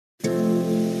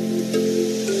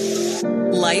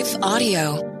Life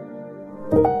Audio.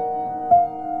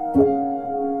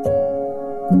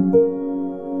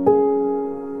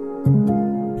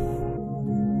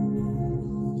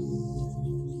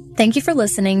 Thank you for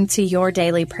listening to Your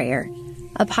Daily Prayer,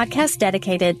 a podcast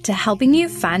dedicated to helping you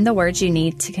find the words you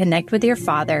need to connect with your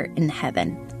Father in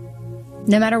heaven.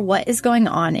 No matter what is going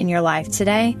on in your life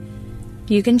today,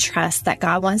 you can trust that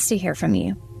God wants to hear from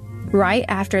you. Right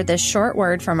after this short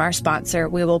word from our sponsor,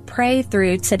 we will pray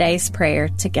through today's prayer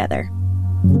together.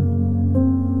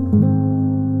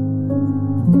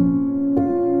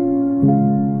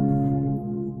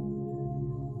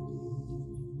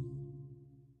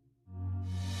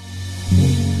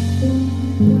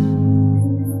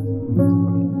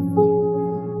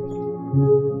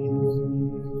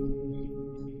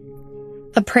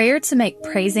 A prayer to make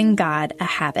praising God a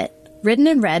habit, written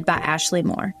and read by Ashley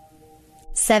Moore.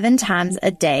 7 times a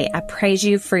day I praise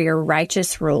you for your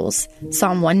righteous rules.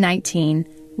 Psalm 119,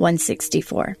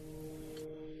 164.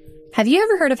 Have you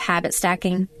ever heard of habit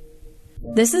stacking?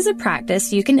 This is a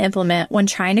practice you can implement when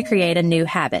trying to create a new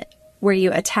habit, where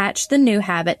you attach the new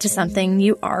habit to something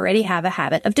you already have a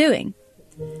habit of doing.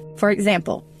 For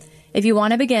example, if you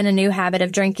want to begin a new habit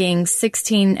of drinking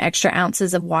 16 extra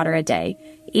ounces of water a day,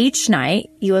 each night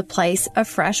you would place a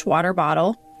fresh water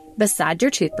bottle beside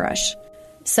your toothbrush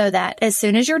so that as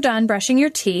soon as you're done brushing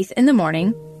your teeth in the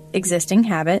morning, existing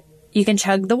habit, you can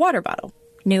chug the water bottle,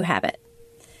 new habit.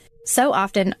 So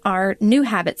often our new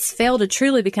habits fail to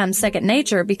truly become second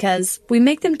nature because we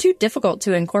make them too difficult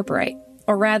to incorporate,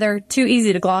 or rather too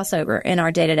easy to gloss over in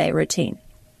our day-to-day routine.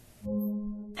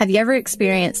 Have you ever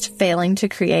experienced failing to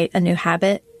create a new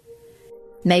habit?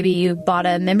 Maybe you bought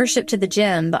a membership to the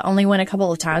gym but only went a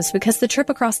couple of times because the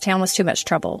trip across town was too much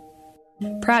trouble.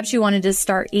 Perhaps you wanted to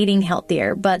start eating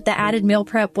healthier, but the added meal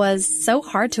prep was so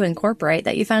hard to incorporate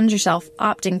that you found yourself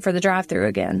opting for the drive-thru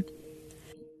again.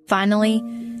 Finally,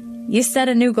 you set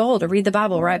a new goal to read the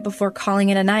Bible right before calling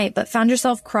it a night, but found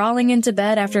yourself crawling into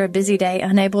bed after a busy day,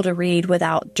 unable to read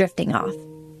without drifting off.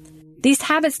 These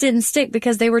habits didn't stick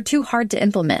because they were too hard to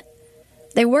implement.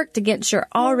 They worked against your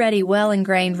already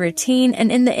well-ingrained routine,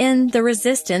 and in the end, the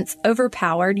resistance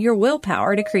overpowered your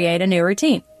willpower to create a new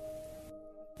routine.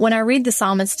 When I read the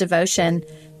psalmist's devotion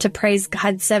to praise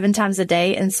God 7 times a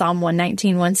day in Psalm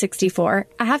 119, 164,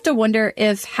 I have to wonder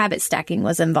if habit stacking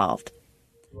was involved.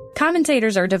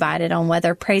 Commentators are divided on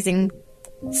whether praising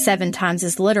 7 times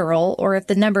is literal or if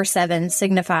the number 7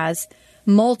 signifies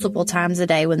multiple times a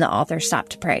day when the author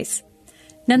stopped to praise.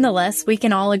 Nonetheless, we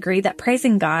can all agree that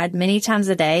praising God many times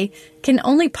a day can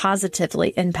only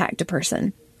positively impact a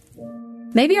person.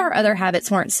 Maybe our other habits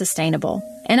weren't sustainable,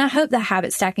 and I hope that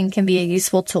habit stacking can be a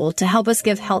useful tool to help us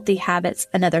give healthy habits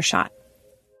another shot.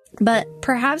 But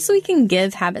perhaps we can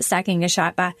give habit stacking a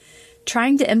shot by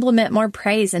trying to implement more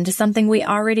praise into something we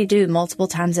already do multiple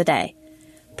times a day.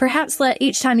 Perhaps let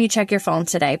each time you check your phone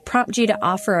today prompt you to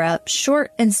offer up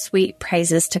short and sweet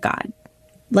praises to God.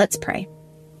 Let's pray.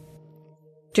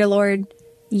 Dear Lord,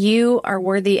 you are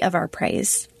worthy of our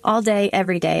praise. All day,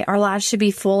 every day, our lives should be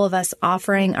full of us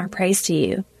offering our praise to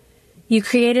you. You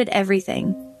created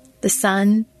everything, the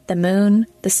sun, the moon,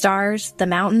 the stars, the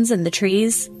mountains, and the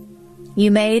trees.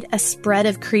 You made a spread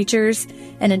of creatures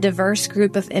and a diverse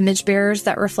group of image bearers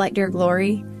that reflect your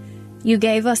glory. You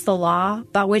gave us the law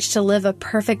by which to live a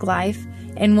perfect life,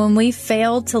 and when we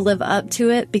failed to live up to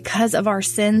it because of our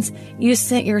sins, you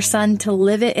sent your Son to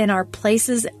live it in our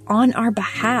places on our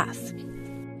behalf.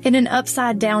 In an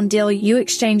upside-down deal, you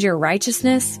exchanged your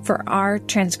righteousness for our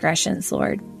transgressions,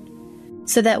 Lord,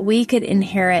 so that we could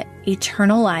inherit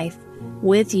eternal life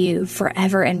with you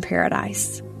forever in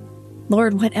paradise.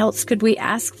 Lord, what else could we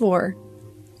ask for?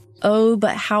 Oh,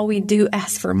 but how we do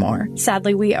ask for more.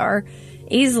 Sadly, we are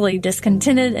easily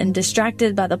discontented and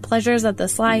distracted by the pleasures of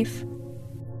this life.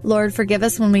 Lord, forgive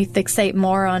us when we fixate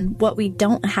more on what we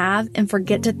don't have and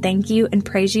forget to thank you and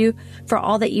praise you for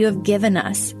all that you have given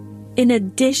us, in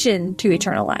addition to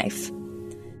eternal life.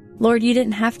 Lord, you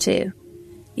didn't have to.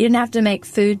 You didn't have to make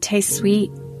food taste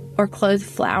sweet or clothe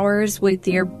flowers with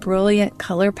your brilliant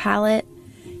color palette.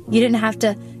 You didn't have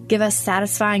to give us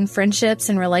satisfying friendships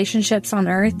and relationships on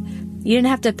earth. You didn't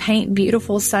have to paint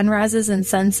beautiful sunrises and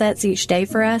sunsets each day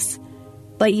for us,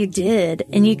 but you did,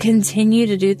 and you continue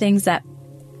to do things that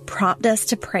prompt us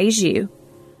to praise you.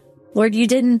 Lord, you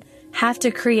didn't have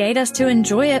to create us to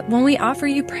enjoy it when we offer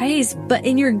you praise, but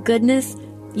in your goodness,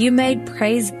 you made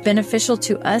praise beneficial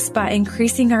to us by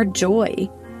increasing our joy.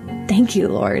 Thank you,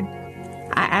 Lord.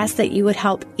 I ask that you would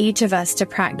help each of us to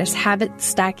practice habit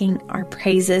stacking our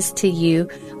praises to you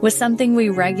with something we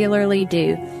regularly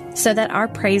do so that our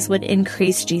praise would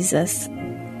increase Jesus.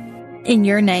 In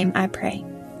your name I pray.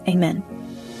 Amen.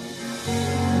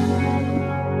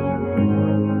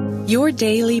 Your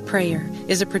Daily Prayer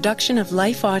is a production of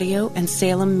Life Audio and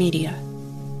Salem Media.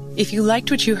 If you liked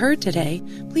what you heard today,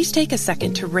 please take a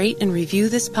second to rate and review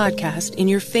this podcast in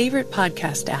your favorite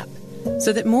podcast app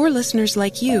so that more listeners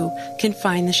like you can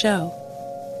find the show.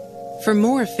 For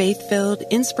more faith-filled,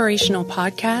 inspirational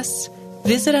podcasts,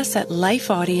 visit us at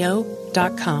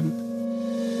lifeaudio.com.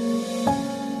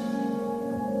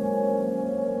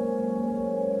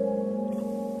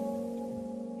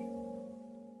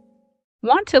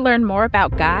 Want to learn more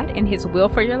about God and His will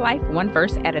for your life, one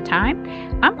verse at a time?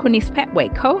 I'm Quinice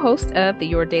Petway, co-host of the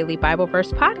Your Daily Bible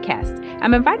Verse podcast.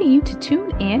 I'm inviting you to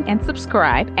tune in and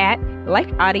subscribe at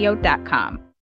lifeaudio.com.